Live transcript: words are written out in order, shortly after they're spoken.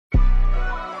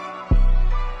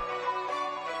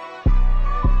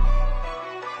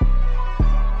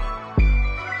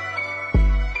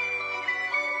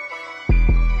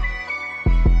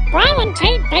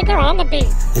Tate Baker on the beat.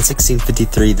 In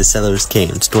 1653, the settlers came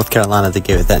to North Carolina. They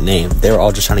gave it that name. They were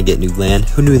all just trying to get new land.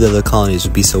 Who knew that the colonies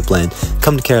would be so bland?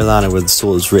 Come to Carolina where the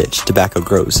soil is rich. Tobacco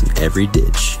grows in every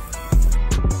ditch.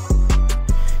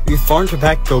 We farm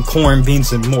tobacco, corn,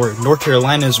 beans, and more. North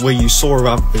Carolina's where you soar,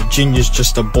 while Virginia's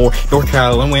just a bore. North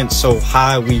Carolina went so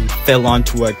high we fell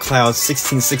onto a cloud.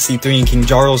 1663 and King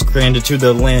Charles granted to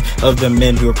the land of the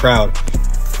men who are proud.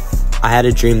 I had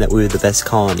a dream that we were the best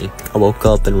colony. I woke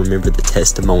up and remembered the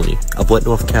testimony of what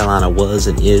North Carolina was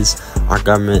and is. Our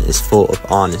government is full of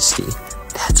honesty.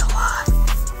 That's a lie.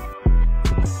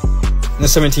 In the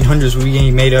 1700s,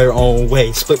 we made our own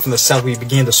way. Split from the south, we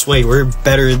began to sway. We're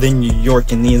better than New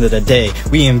York in the end of the day.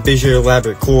 We envision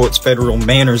elaborate courts, federal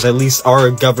manners. At least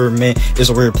our government is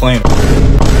a real planner.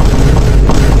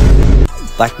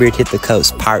 Blackbeard hit the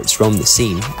coast, pirates roamed the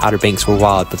scene. Outer Banks were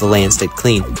wild, but the land stayed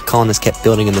clean. Colonists kept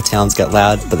building and the towns got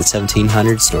loud, but the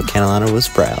 1700s, North Carolina was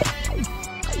proud.